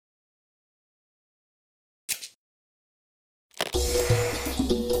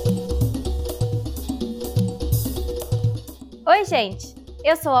Oi, gente!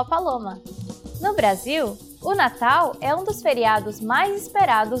 Eu sou a Paloma. No Brasil, o Natal é um dos feriados mais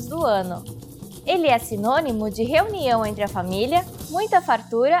esperados do ano. Ele é sinônimo de reunião entre a família, muita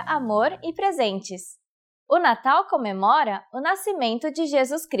fartura, amor e presentes. O Natal comemora o nascimento de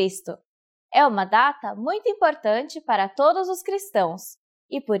Jesus Cristo. É uma data muito importante para todos os cristãos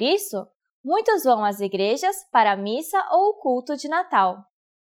e, por isso, muitos vão às igrejas para a missa ou o culto de Natal.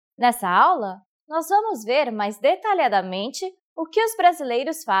 Nessa aula, nós vamos ver mais detalhadamente o que os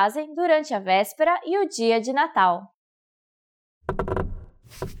brasileiros fazem durante a véspera e o dia de Natal.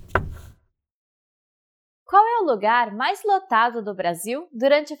 Qual é o lugar mais lotado do Brasil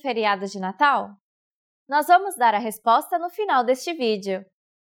durante o feriado de Natal? Nós vamos dar a resposta no final deste vídeo.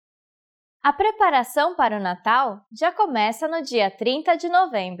 A preparação para o Natal já começa no dia 30 de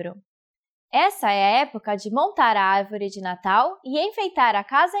novembro. Essa é a época de montar a árvore de Natal e enfeitar a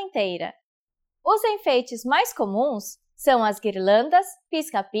casa inteira. Os enfeites mais comuns são as guirlandas,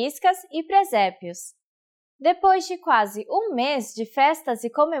 pisca-piscas e presépios. Depois de quase um mês de festas e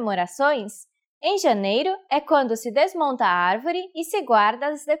comemorações, em janeiro é quando se desmonta a árvore e se guarda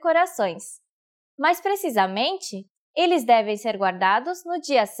as decorações. Mais precisamente, eles devem ser guardados no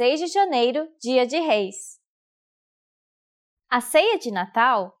dia 6 de janeiro, dia de Reis. A ceia de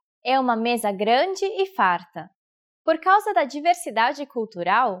Natal é uma mesa grande e farta. Por causa da diversidade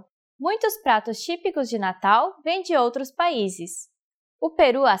cultural, muitos pratos típicos de Natal vêm de outros países. O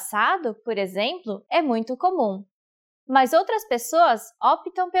peru assado, por exemplo, é muito comum. Mas outras pessoas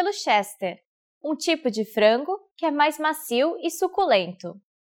optam pelo Chester, um tipo de frango que é mais macio e suculento.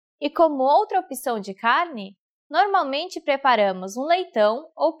 E como outra opção de carne, normalmente preparamos um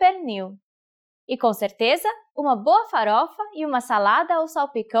leitão ou pernil. E com certeza, uma boa farofa e uma salada ou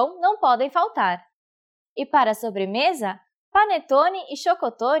salpicão não podem faltar. E para a sobremesa, panetone e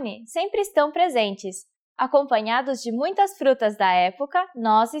chocotone sempre estão presentes, acompanhados de muitas frutas da época,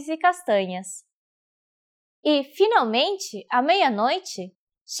 nozes e castanhas. E, finalmente, à meia-noite,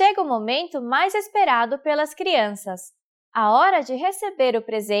 chega o momento mais esperado pelas crianças, a hora de receber o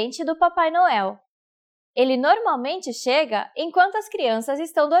presente do Papai Noel. Ele normalmente chega enquanto as crianças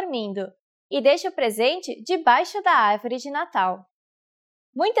estão dormindo e deixa o presente debaixo da árvore de Natal.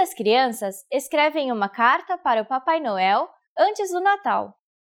 Muitas crianças escrevem uma carta para o Papai Noel antes do Natal,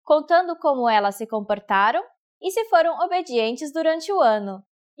 contando como elas se comportaram e se foram obedientes durante o ano,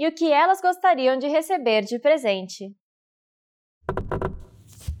 e o que elas gostariam de receber de presente.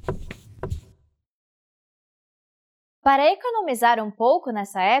 Para economizar um pouco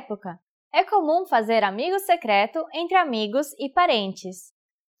nessa época, é comum fazer amigo secreto entre amigos e parentes.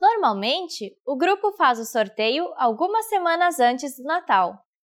 Normalmente, o grupo faz o sorteio algumas semanas antes do Natal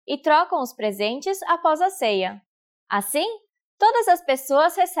e trocam os presentes após a ceia. Assim, todas as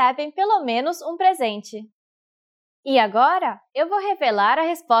pessoas recebem pelo menos um presente. E agora, eu vou revelar a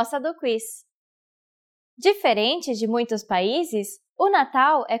resposta do quiz. Diferente de muitos países, o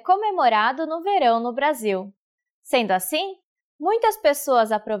Natal é comemorado no verão no Brasil. Sendo assim, muitas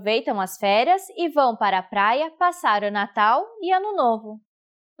pessoas aproveitam as férias e vão para a praia passar o Natal e Ano Novo.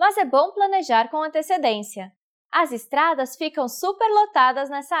 Mas é bom planejar com antecedência. As estradas ficam super lotadas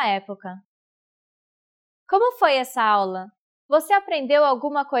nessa época. Como foi essa aula? Você aprendeu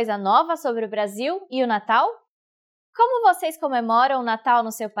alguma coisa nova sobre o Brasil e o Natal? Como vocês comemoram o Natal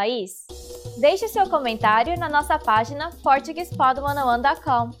no seu país? Deixe seu comentário na nossa página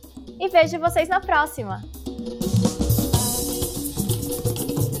portuguesepod101.com e vejo vocês na próxima!